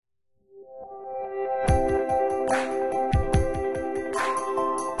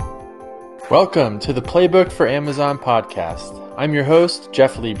Welcome to the Playbook for Amazon podcast. I'm your host,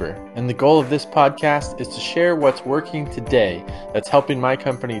 Jeff Lieber, and the goal of this podcast is to share what's working today that's helping my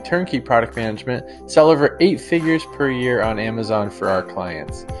company, Turnkey Product Management, sell over 8 figures per year on Amazon for our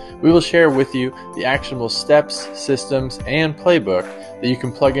clients. We will share with you the actionable steps, systems, and playbook that you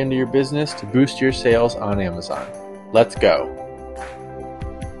can plug into your business to boost your sales on Amazon. Let's go.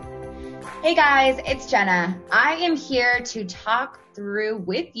 Hey guys, it's Jenna. I am here to talk through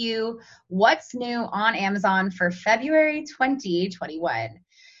with you what's new on Amazon for February 2021.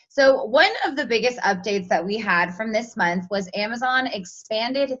 So one of the biggest updates that we had from this month was Amazon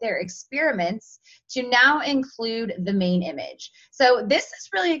expanded their experiments to now include the main image. So this is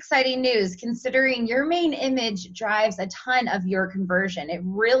really exciting news considering your main image drives a ton of your conversion. It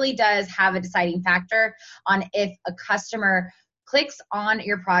really does have a deciding factor on if a customer clicks on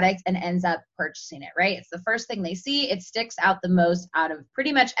your product and ends up purchasing it, right? It's the first thing they see. It sticks out the most out of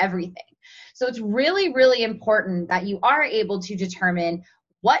pretty much everything. So it's really, really important that you are able to determine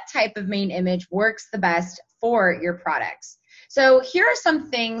what type of main image works the best for your products. So here are some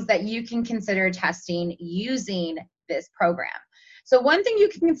things that you can consider testing using this program. So one thing you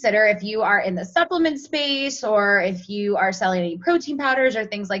can consider if you are in the supplement space or if you are selling any protein powders or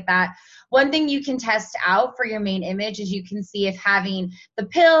things like that, one thing you can test out for your main image is you can see if having the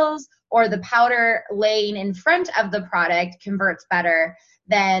pills or the powder laying in front of the product converts better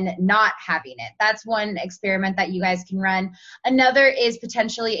than not having it. That's one experiment that you guys can run. Another is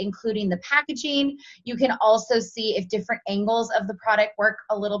potentially including the packaging. You can also see if different angles of the product work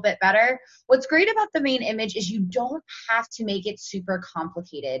a little bit better. What's great about the main image is you don't have to make it super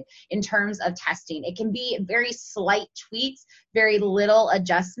complicated in terms of testing. It can be very slight tweaks, very little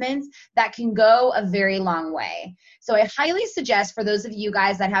adjustments that can go a very long way. So I highly suggest for those of you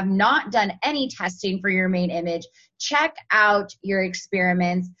guys that have not done any testing for your main image, check out your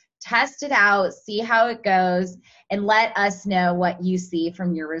experiments, test it out, see how it goes, and let us know what you see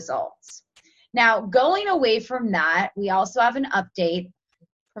from your results. Now, going away from that, we also have an update.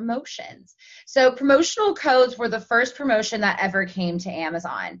 Promotions. So promotional codes were the first promotion that ever came to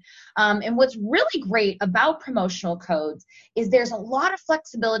Amazon. And what's really great about promotional codes is there's a lot of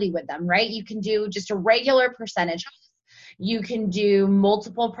flexibility with them, right? You can do just a regular percentage off. You can do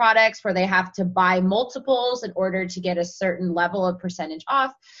multiple products where they have to buy multiples in order to get a certain level of percentage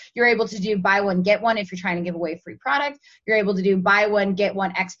off. You're able to do buy one, get one if you're trying to give away free product. You're able to do buy one, get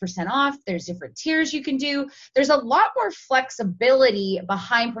one X% off. There's different tiers you can do. There's a lot more flexibility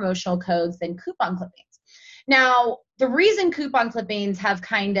behind promotional codes than coupon clippings. Now, the reason coupon clippings have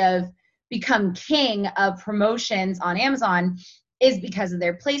kind of become king of promotions on Amazon is because of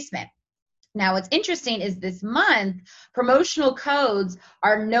their placement. Now, what's interesting is this month, promotional codes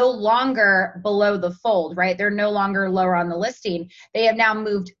are no longer below the fold, right? They're no longer lower on the listing. They have now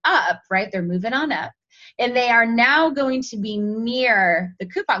moved up, right? They're moving on up. And they are now going to be near the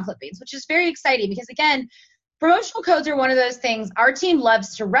coupon clippings, which is very exciting because, again, promotional codes are one of those things. Our team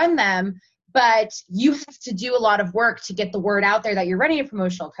loves to run them, but you have to do a lot of work to get the word out there that you're running a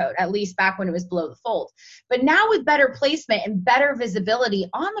promotional code, at least back when it was below the fold. But now with better placement and better visibility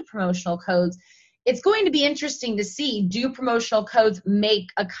on the promotional codes, it's going to be interesting to see, do promotional codes make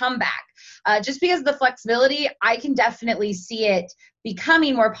a comeback? Just because of the flexibility, I can definitely see it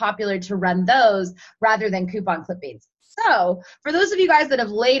becoming more popular to run those rather than coupon clippings. So for those of you guys that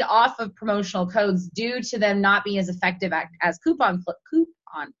have laid off of promotional codes due to them not being as effective as coupon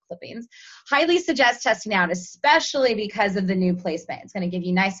clippings, highly suggest testing out, especially because of the new placement. It's going to give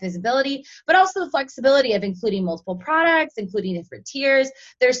you nice visibility, but also the flexibility of including multiple products, including different tiers.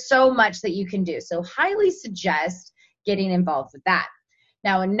 There's so much that you can do. So highly suggest getting involved with that.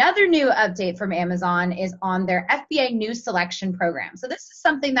 Now, another new update from Amazon is on their FBA new selection program. So this is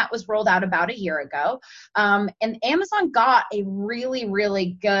something that was rolled out about a year ago. And Amazon got a really,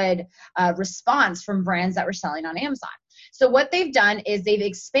 really good response from brands that were selling on Amazon. So what they've done is they've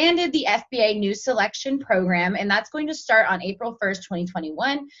expanded the FBA new selection program, and that's going to start on April 1st,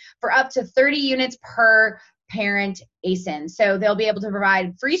 2021 for up to 30 units per parent ASIN. So they'll be able to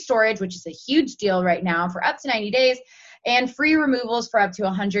provide free storage, which is a huge deal right now, for up to 90 days, and free removals for up to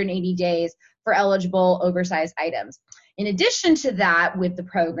 180 days for eligible oversized items. In addition to that, with the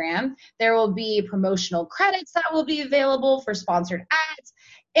program, there will be promotional credits that will be available for sponsored ads,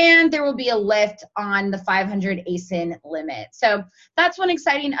 and there will be a lift on the 500 ASIN limit. So that's one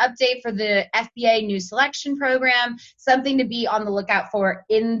exciting update for the FBA new selection program, something to be on the lookout for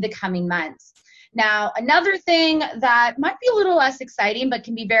in the coming months. Now, another thing that might be a little less exciting but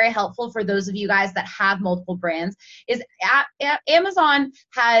can be very helpful for those of you guys that have multiple brands is Amazon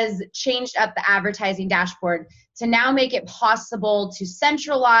has changed up the advertising dashboard to now make it possible to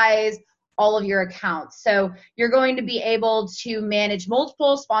centralize all of your accounts. So you're going to be able to manage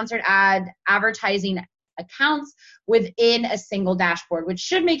multiple sponsored advertising accounts within a single dashboard, which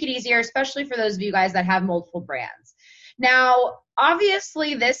should make it easier, especially for those of you guys that have multiple brands. Now,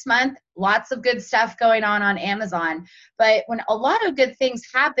 obviously this month, lots of good stuff going on Amazon, but when a lot of good things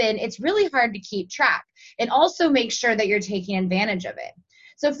happen, it's really hard to keep track and also make sure that you're taking advantage of it.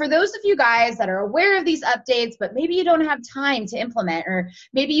 So for those of you guys that are aware of these updates, but maybe you don't have time to implement, or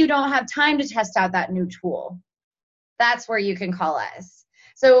maybe you don't have time to test out that new tool, that's where you can call us.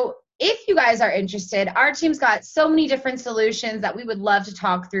 So if you guys are interested, our team's got so many different solutions that we would love to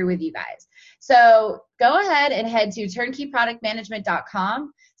talk through with you guys. So go ahead and head to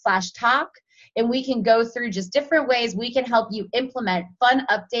turnkeyproductmanagement.com/talk, and we can go through just different ways we can help you implement fun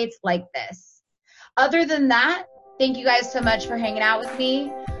updates like this. Other than that, thank you guys so much for hanging out with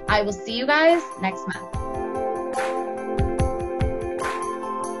me. I will see you guys next month.